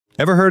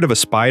Ever heard of a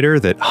spider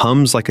that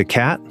hums like a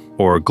cat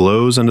or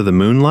glows under the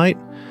moonlight?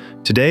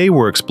 Today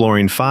we're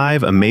exploring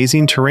 5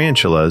 amazing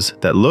tarantulas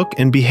that look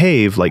and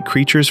behave like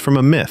creatures from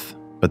a myth,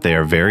 but they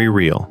are very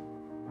real.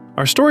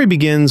 Our story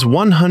begins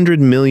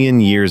 100 million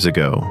years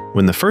ago,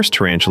 when the first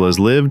tarantulas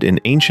lived in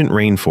ancient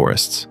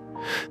rainforests.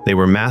 They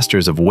were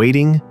masters of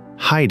waiting,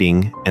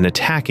 hiding, and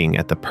attacking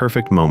at the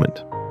perfect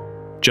moment.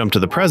 Jump to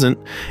the present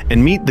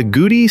and meet the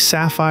Gooty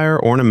Sapphire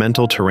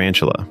ornamental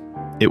tarantula.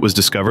 It was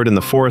discovered in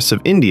the forests of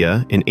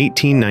India in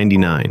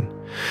 1899.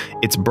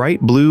 Its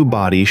bright blue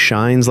body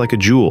shines like a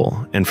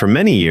jewel, and for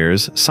many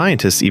years,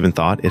 scientists even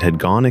thought it had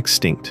gone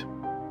extinct.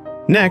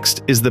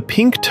 Next is the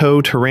Pink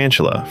Toe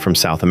Tarantula from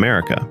South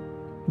America.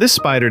 This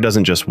spider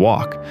doesn't just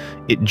walk,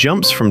 it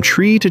jumps from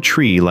tree to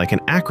tree like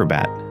an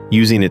acrobat,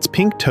 using its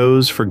pink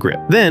toes for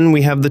grip. Then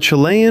we have the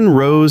Chilean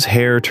Rose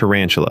Hair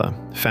tarantula,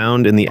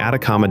 found in the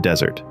Atacama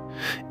Desert.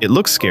 It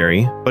looks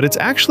scary, but it's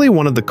actually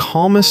one of the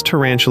calmest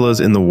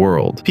tarantulas in the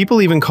world.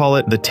 People even call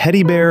it the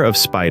teddy bear of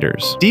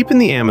spiders. Deep in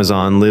the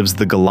Amazon lives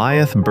the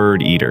Goliath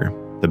Birdeater,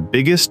 the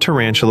biggest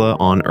tarantula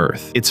on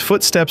Earth. Its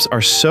footsteps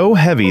are so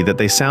heavy that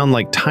they sound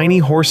like tiny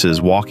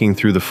horses walking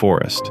through the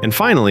forest. And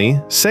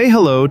finally, say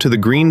hello to the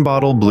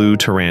Greenbottle Blue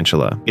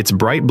tarantula. Its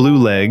bright blue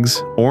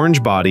legs,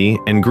 orange body,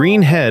 and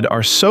green head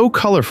are so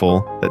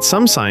colorful that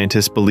some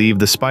scientists believe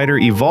the spider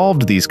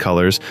evolved these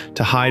colors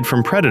to hide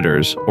from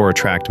predators or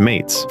attract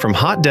mates. From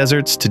hot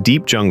deserts to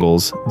deep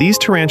jungles, these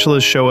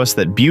tarantulas show us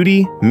that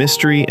beauty,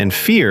 mystery, and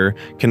fear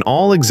can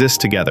all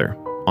exist together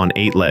on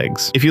 8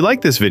 legs. If you like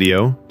this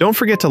video, don't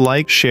forget to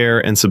like, share,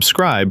 and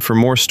subscribe for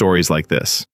more stories like this.